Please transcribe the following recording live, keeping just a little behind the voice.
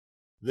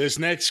This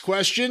next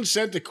question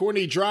sent to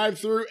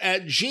CornyDriveThru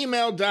at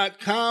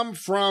gmail.com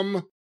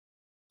from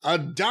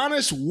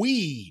Adonis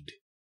Weed.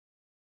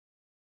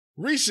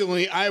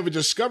 Recently, I have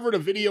discovered a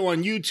video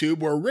on YouTube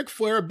where Ric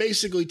Flair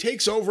basically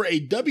takes over a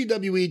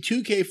WWE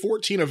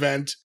 2K14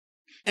 event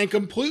and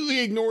completely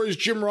ignores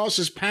Jim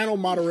Ross's panel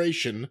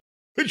moderation,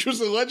 which was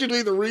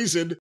allegedly the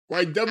reason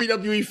why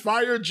WWE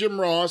fired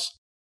Jim Ross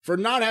for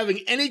not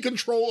having any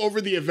control over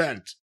the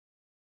event.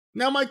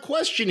 Now, my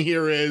question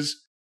here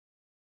is,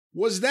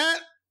 was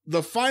that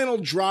the final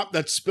drop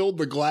that spilled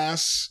the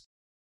glass?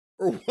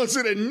 Or was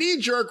it a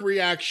knee-jerk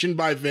reaction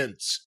by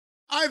Vince?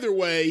 Either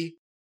way,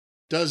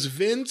 does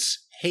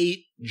Vince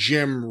hate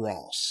Jim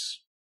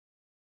Ross?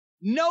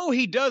 No,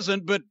 he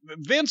doesn't, but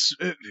Vince,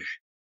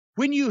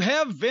 when you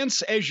have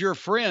Vince as your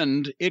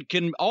friend, it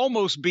can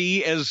almost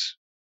be as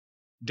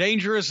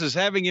dangerous as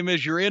having him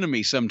as your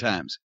enemy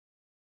sometimes.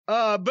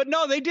 But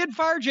no, they did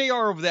fire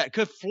JR over that,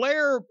 because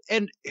Flair,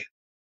 and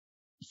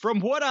from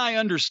what I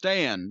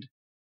understand,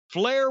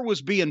 Flair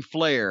was being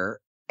Flair,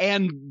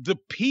 and the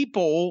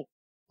people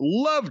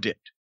loved it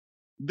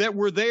that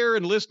were there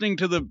and listening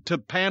to the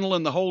panel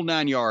and the whole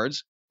 9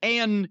 yards.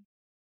 And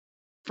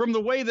from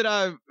the way that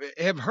I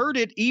have heard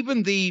it,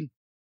 even the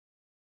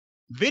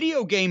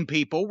video game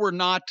people were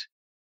not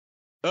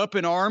up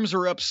in arms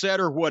or upset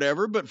or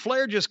whatever, but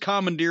Flair just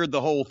commandeered the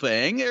whole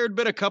thing. There had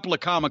been a couple of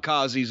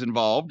kamikazes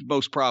involved,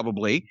 most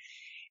probably.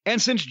 And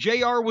since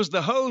JR was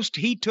the host,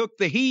 he took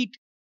the heat,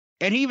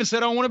 and he even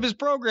said on one of his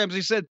programs,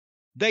 he said,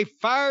 "They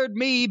fired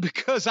me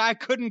because I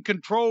couldn't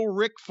control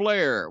Ric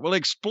Flair." Well,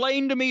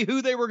 explain to me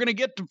who they were going to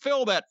get to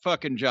fill that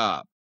fucking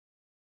job.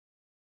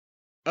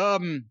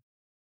 And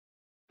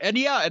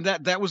yeah, and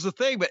that was the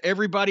thing, but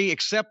everybody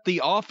except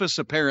The Office,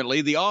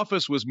 apparently, The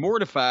Office was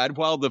mortified,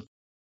 while the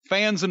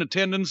fans in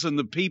attendance and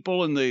the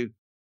people and the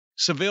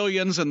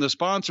civilians and the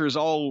sponsors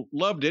all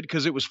loved it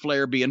because it was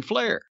Flair being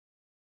Flair.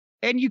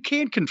 And you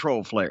can't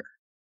control Flair.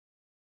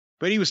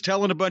 But he was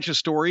telling a bunch of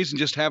stories and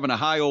just having a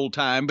high old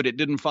time, but it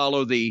didn't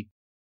follow the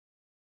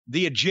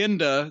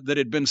agenda that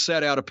had been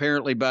set out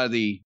apparently by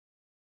the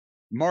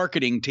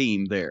marketing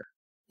team there.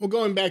 Well,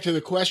 going back to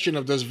the question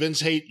of does Vince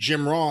hate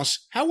Jim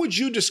Ross, how would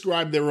you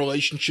describe their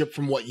relationship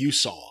from what you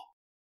saw?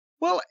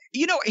 Well,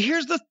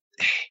 here's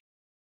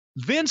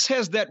Vince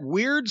has that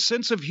weird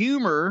sense of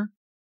humor,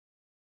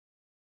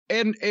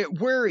 and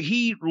where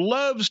he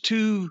loves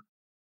to,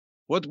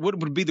 what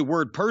would be the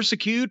word,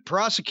 persecute,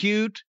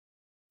 prosecute,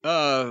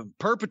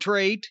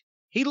 perpetrate.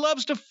 He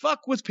loves to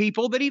fuck with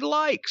people that he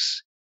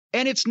likes.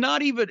 And it's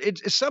not even,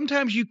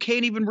 sometimes you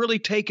can't even really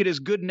take it as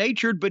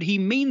good-natured, but he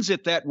means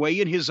it that way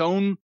in his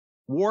own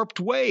warped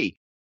way.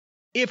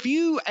 If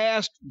you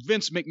asked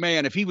Vince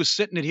McMahon, if he was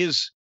sitting at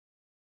his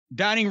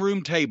dining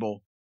room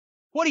table,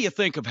 what do you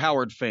think of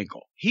Howard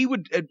Finkel? He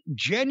would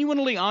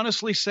genuinely,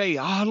 honestly say,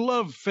 I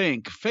love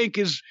Fink. Fink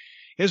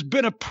has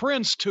been a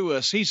prince to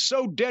us. He's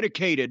so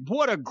dedicated.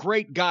 What a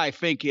great guy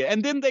Fink is.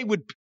 And then they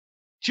would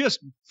just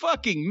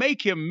fucking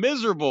make him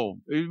miserable,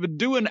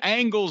 doing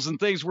angles and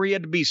things where he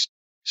had to be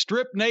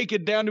stripped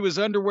naked down to his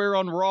underwear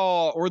on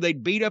Raw, or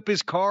they'd beat up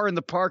his car in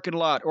the parking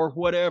lot or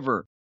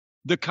whatever.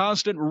 The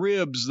constant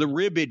ribs, the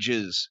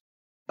ribbages.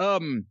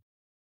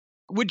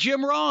 With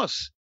Jim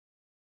Ross,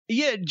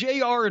 yeah,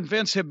 JR and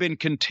Vince have been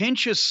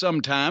contentious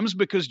sometimes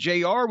because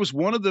JR was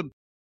one of the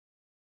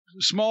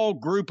small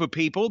group of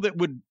people that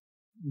would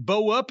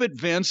bow up at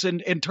Vince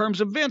in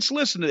terms of, Vince,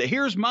 listen to it.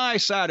 Here's my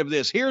side of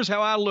this. Here's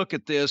how I look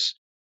at this,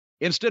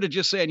 instead of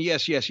just saying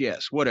yes, yes,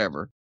 yes,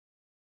 whatever.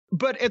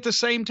 But at the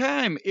same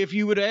time, if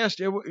you would ask,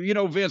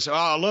 Vince,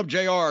 I love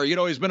JR.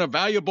 He's been a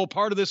valuable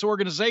part of this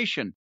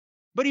organization.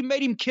 But he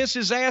made him kiss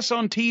his ass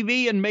on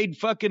TV and made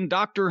fucking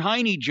Dr.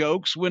 Heine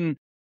jokes when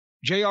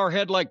JR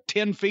had like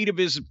 10 feet of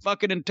his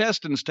fucking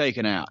intestines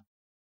taken out.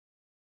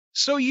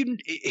 So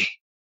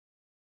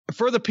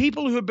for the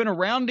people who have been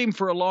around him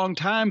for a long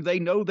time, they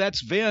know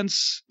that's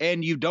Vince,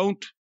 and you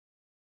don't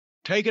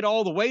take it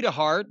all the way to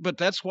heart. But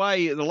that's why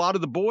a lot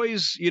of the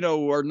boys,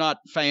 are not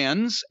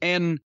fans.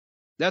 And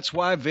that's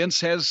why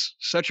Vince has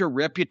such a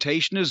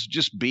reputation as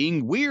just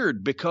being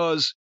weird,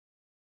 because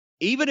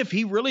even if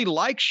he really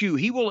likes you,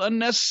 he will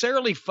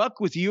unnecessarily fuck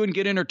with you and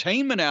get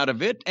entertainment out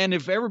of it. And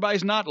if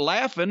everybody's not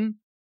laughing,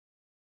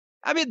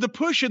 I mean, the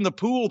push in the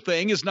pool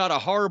thing is not a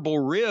horrible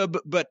rib,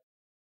 but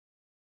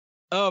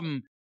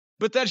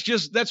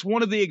that's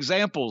one of the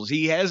examples.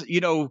 He has,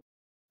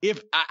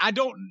 if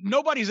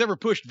nobody's ever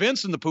pushed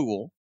Vince in the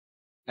pool,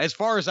 as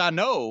far as I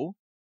know.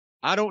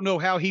 I don't know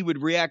how he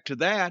would react to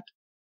that.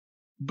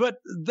 But,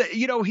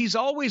 he's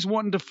always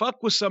wanting to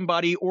fuck with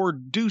somebody or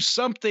do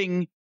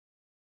something,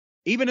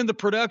 even in the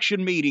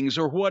production meetings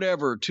or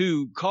whatever,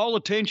 to call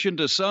attention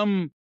to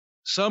something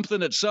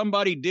that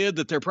somebody did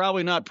that they're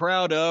probably not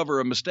proud of, or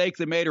a mistake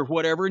they made or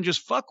whatever, and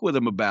just fuck with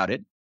them about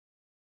it.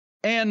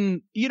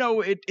 And,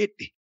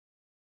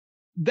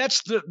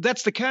 that's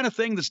the kind of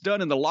thing that's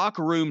done in the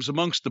locker rooms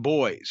amongst the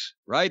boys,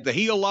 right? The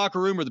heel locker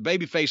room or the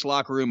babyface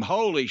locker room,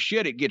 holy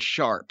shit, it gets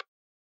sharp.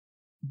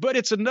 But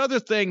it's another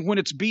thing when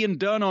it's being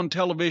done on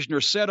television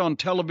or set on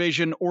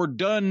television or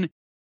done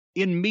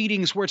in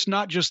meetings where it's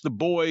not just the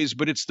boys,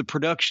 but it's the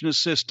production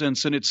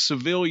assistants and it's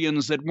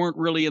civilians that weren't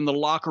really in the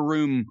locker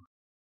room,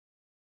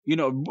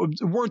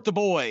 weren't the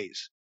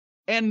boys.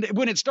 And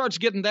when it starts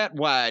getting that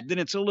wide, then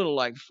it's a little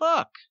like,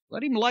 fuck,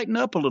 let him lighten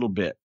up a little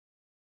bit.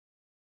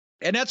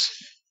 And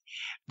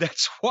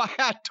that's why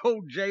I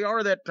told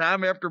JR that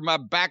time after my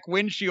back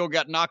windshield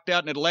got knocked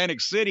out in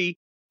Atlantic City,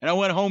 and I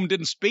went home and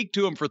didn't speak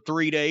to him for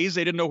 3 days.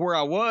 They didn't know where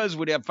I was.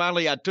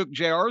 Finally, I took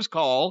JR's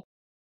call.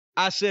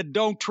 I said,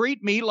 don't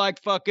treat me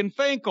like fucking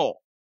Finkel.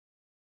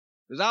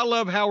 Because I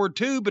love Howard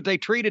too, but they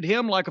treated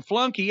him like a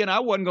flunky, and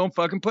I wasn't going to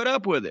fucking put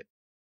up with it.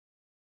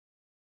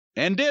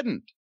 And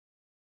didn't.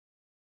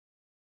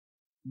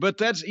 But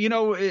that's,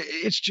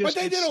 it's just...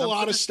 But they did a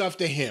lot of stuff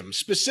to him,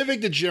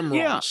 specific to Jim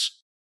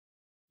Ross.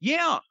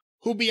 Yeah.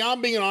 Who,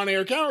 beyond being an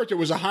on-air character,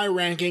 was a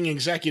high-ranking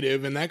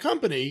executive in that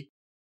company.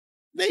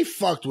 They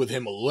fucked with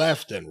him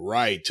left and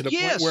right, to the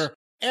point where,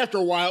 after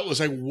a while, it was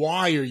like,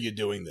 why are you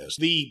doing this?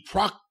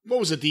 What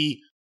was it? The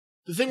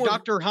thing where...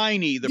 Dr.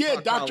 Heine.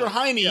 Dr.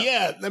 Heine,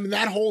 yeah. I mean,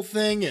 that whole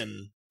thing,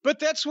 and... But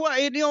that's why,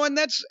 and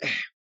that's...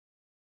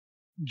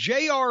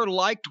 JR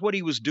liked what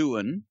he was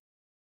doing,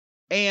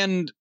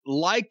 and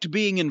liked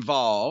being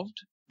involved,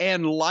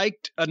 and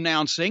liked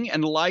announcing,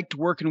 and liked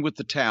working with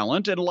the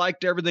talent, and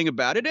liked everything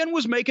about it, and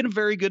was making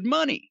very good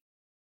money.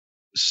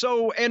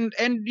 So, and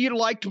you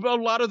liked a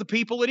lot of the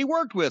people that he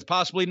worked with,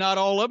 possibly not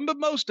all of them, but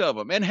most of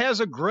them, and has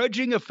a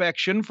grudging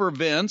affection for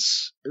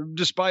Vince,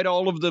 despite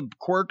all of the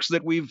quirks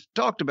that we've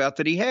talked about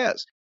that he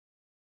has.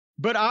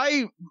 But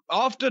I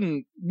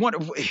often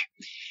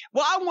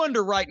I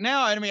wonder right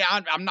now, I mean,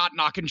 I'm not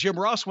knocking Jim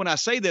Ross when I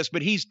say this,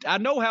 but I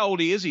know how old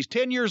he is. He's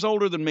 10 years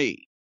older than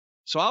me.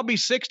 So I'll be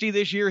 60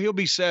 this year. He'll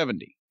be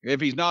 70,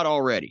 if he's not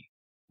already,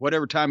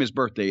 whatever time his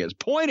birthday is.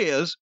 Point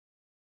is,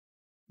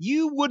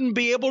 you wouldn't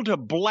be able to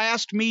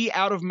blast me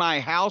out of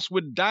my house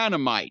with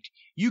dynamite.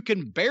 You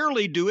can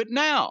barely do it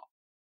now.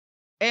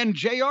 And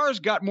JR's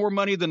got more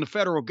money than the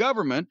federal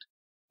government.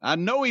 I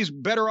know he's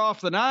better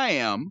off than I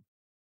am.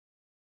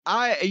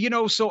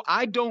 So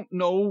I don't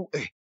know.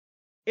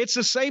 It's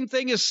the same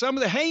thing as some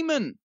of the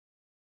Heyman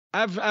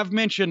I've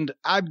mentioned.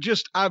 I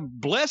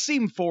bless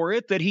him for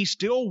it that he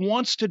still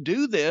wants to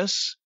do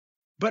this,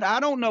 but I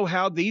don't know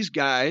how these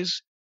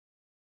guys,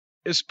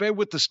 especially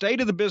with the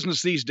state of the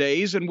business these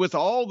days and with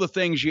all the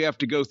things you have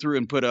to go through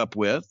and put up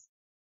with,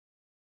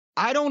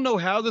 I don't know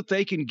how that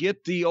they can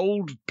get the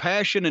old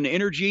passion and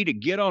energy to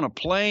get on a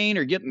plane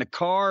or get in a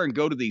car and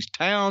go to these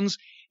towns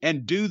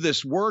and do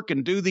this work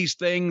and do these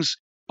things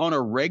on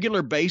a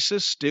regular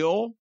basis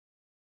still.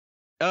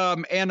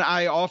 And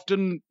I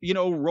often,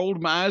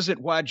 rolled my eyes at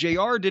why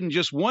JR didn't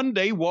just one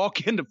day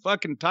walk into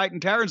fucking Titan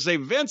Tower and say,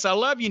 Vince, I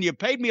love you and you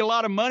paid me a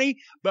lot of money,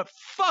 but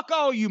fuck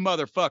all you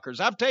motherfuckers.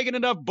 I've taken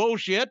enough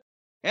bullshit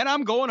and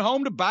I'm going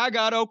home to by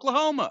God,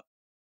 Oklahoma.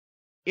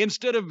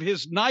 Instead of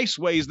his nice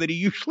ways that he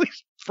usually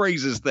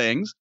phrases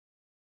things.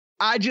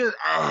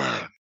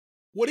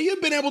 Would he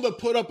have been able to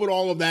put up with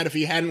all of that if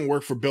he hadn't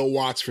worked for Bill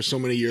Watts for so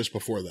many years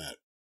before that?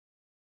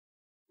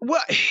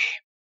 Well,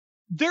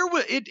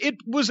 it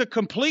was a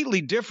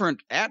completely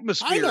different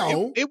atmosphere. I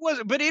know. It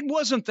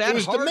wasn't that hard.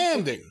 It was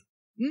demanding.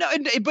 No,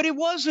 but it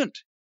wasn't.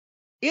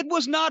 It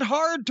was not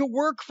hard to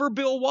work for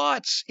Bill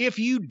Watts. If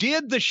you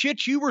did the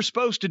shit you were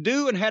supposed to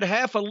do and had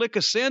half a lick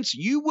of sense,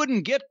 you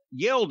wouldn't get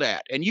yelled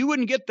at and you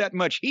wouldn't get that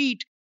much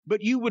heat,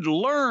 but you would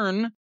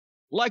learn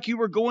like you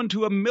were going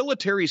to a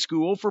military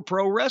school for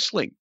pro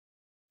wrestling.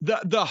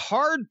 The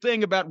hard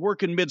thing about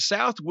working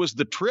Mid-South was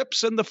the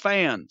trips and the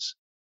fans.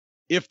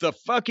 If the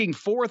fucking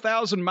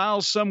 4,000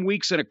 miles some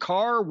weeks in a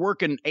car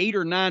working 8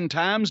 or 9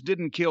 times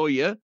didn't kill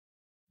you,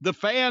 the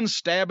fans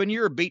stabbing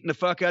you or beating the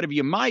fuck out of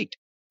you might.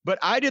 But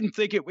I didn't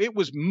think it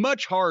was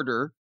much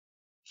harder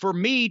for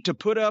me to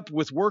put up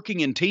with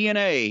working in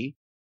TNA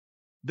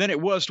than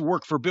it was to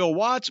work for Bill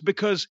Watts,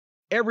 because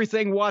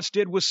everything Watts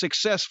did was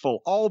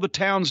successful. All the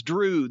towns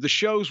drew. The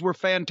shows were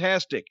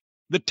fantastic.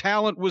 The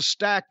talent was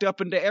stacked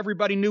up into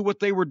everybody knew what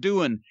they were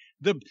doing.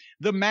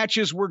 The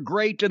matches were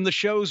great and the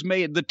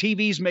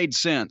TVs made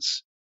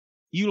sense.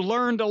 You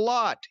learned a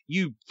lot.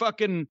 You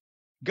fucking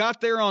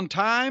got there on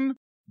time,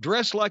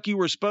 dressed like you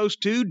were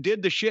supposed to,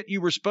 did the shit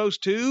you were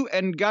supposed to,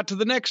 and got to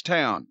the next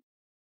town.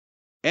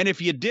 And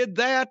if you did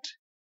that,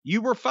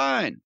 you were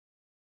fine.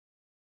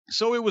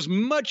 So it was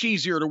much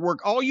easier to work.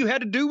 All you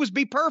had to do was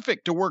be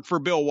perfect to work for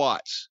Bill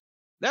Watts.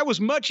 That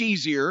was much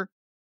easier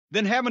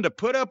than having to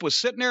put up with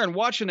sitting there and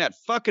watching that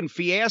fucking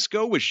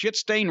fiasco with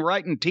shit-stain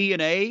writing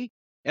TNA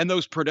and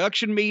those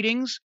production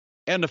meetings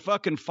and the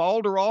fucking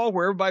falderall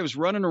where everybody was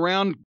running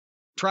around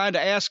trying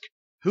to ask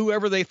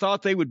whoever they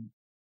thought they would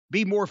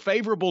be more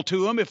favorable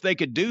to them if they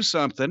could do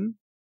something.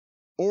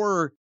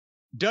 Or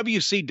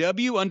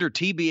WCW under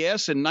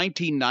TBS in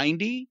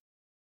 1990.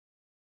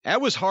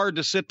 That was hard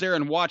to sit there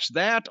and watch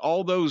that,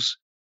 all those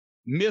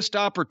missed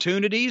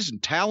opportunities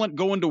and talent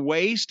going to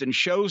waste and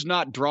shows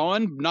not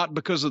drawn, not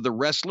because of the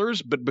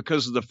wrestlers, but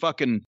because of the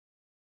fucking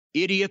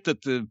idiot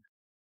that the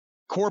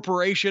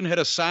corporation had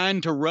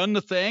assigned to run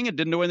the thing and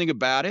didn't know anything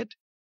about it.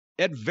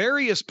 at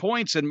various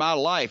points in my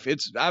life,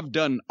 I've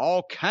done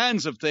all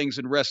kinds of things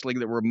in wrestling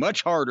that were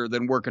much harder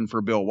than working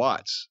for Bill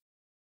Watts.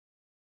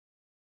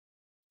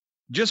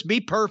 Just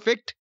be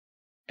perfect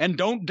and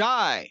don't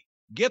die.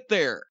 Get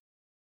there.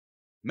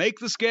 Make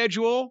the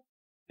schedule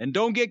and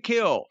don't get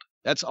killed.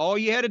 That's all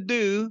you had to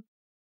do.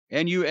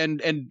 And you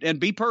and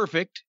be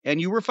perfect, and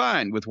you were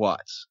fine with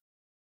Watts.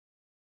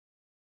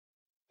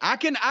 I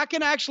can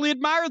actually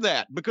admire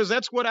that, because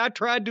that's what I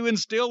tried to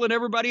instill in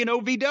everybody in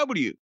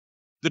OVW.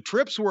 The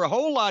trips were a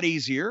whole lot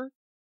easier.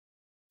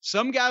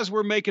 Some guys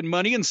were making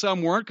money and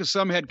some weren't, because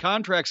some had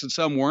contracts and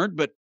some weren't,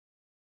 but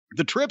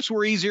the trips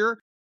were easier.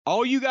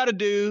 All you got to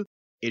do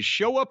is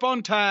show up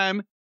on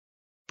time,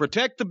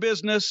 protect the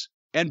business,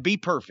 and be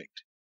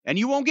perfect. And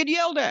you won't get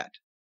yelled at.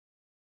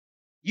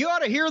 You ought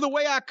to hear the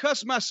way I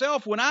cuss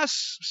myself when I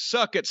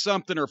suck at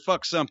something or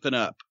fuck something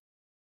up.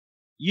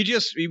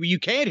 You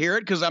can't hear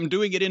it because I'm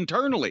doing it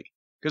internally,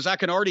 because I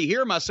can already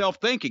hear myself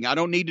thinking. I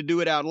don't need to do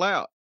it out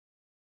loud.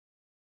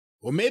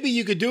 Well, maybe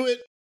you could do it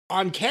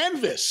on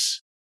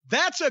canvas.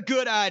 That's a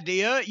good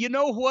idea. You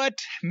know what?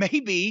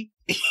 Maybe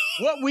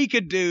what we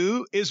could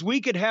do is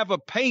we could have a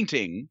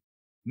painting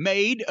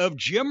made of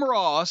Jim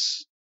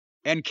Ross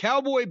and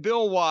Cowboy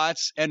Bill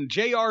Watts, and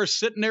JR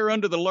sitting there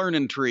under the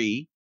learning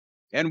tree,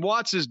 and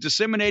Watts is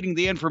disseminating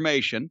the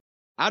information.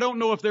 I don't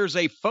know if there's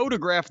a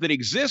photograph that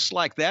exists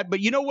like that, but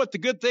you know what the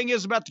good thing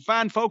is about the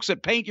fine folks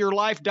at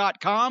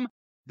paintyourlife.com?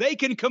 They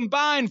can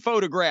combine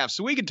photographs.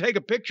 So we can take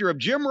a picture of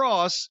Jim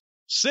Ross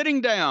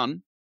sitting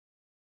down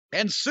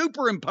and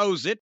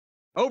superimpose it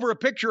over a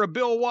picture of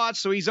Bill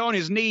Watts so he's on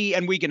his knee,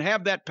 and we can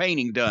have that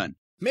painting done.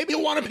 Maybe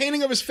he'll want a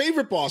painting of his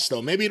favorite boss,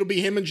 though. Maybe it'll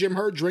be him and Jim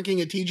Herd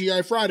drinking at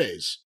TGI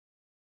Fridays.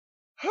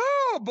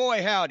 Oh,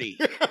 boy, howdy.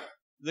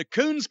 The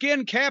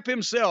coonskin cap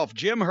himself,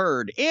 Jim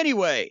Herd.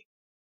 Anyway,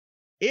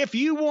 if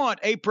you want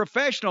a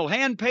professional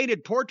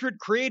hand-painted portrait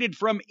created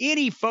from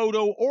any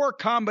photo or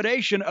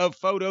combination of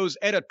photos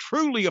at a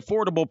truly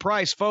affordable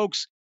price,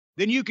 folks,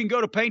 then you can go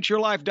to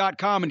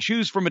paintyourlife.com and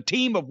choose from a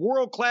team of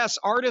world-class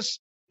artists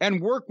and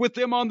work with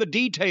them on the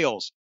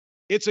details.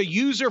 It's a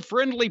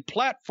user-friendly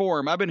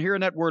platform. I've been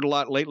hearing that word a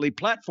lot lately,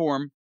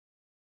 platform,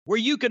 where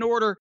you can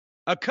order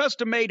a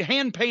custom-made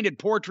hand-painted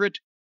portrait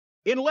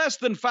in less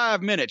than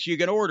 5 minutes. You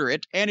can order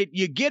it, and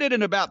you get it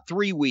in about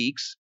 3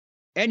 weeks,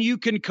 and you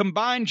can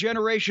combine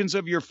generations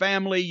of your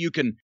family. You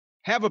can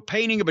have a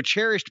painting of a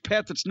cherished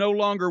pet that's no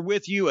longer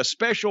with you, a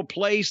special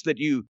place that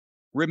you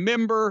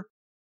remember.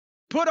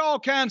 Put all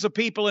kinds of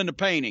people into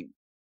painting.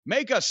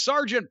 Make a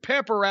Sgt.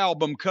 Pepper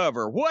album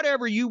cover.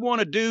 Whatever you want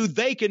to do,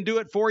 they can do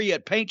it for you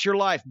at Paint Your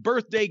Life.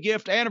 Birthday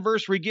gift,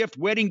 anniversary gift,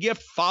 wedding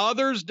gift,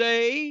 Father's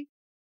Day.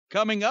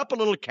 Coming up, a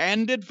little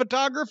candid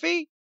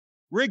photography.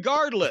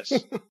 Regardless,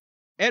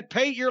 at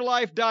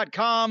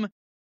paintyourlife.com,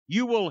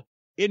 you will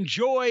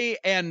enjoy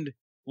and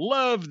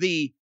love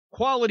the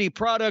quality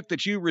product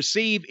that you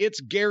receive. It's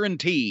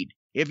guaranteed.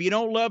 If you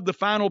don't love the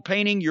final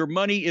painting, your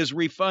money is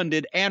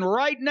refunded. And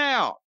right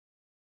now,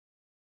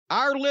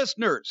 our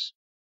listeners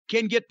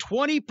can get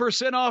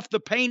 20% off the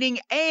painting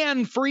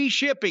and free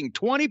shipping.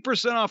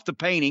 20% off the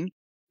painting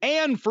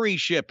and free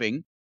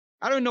shipping.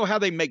 I don't know how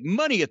they make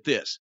money at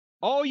this.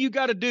 All you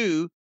got to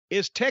do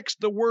is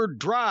text the word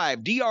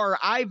DRIVE,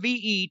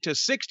 D-R-I-V-E, to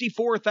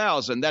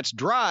 64,000. That's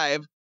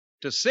DRIVE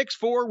to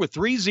 64 with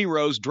 3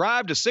 zeros.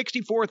 DRIVE to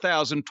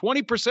 64,000.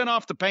 20%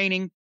 off the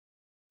painting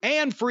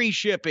and free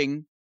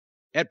shipping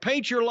at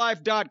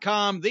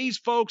paintyourlife.com. These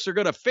folks are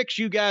going to fix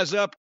you guys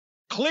up.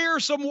 Clear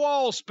some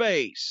wall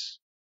space.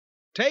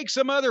 Take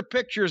some other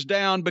pictures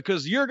down,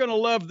 because you're going to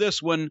love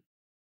this one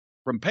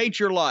from Paint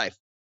Your Life.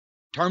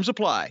 Terms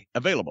apply.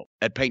 Available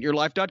at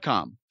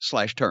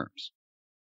paintyourlife.com/terms.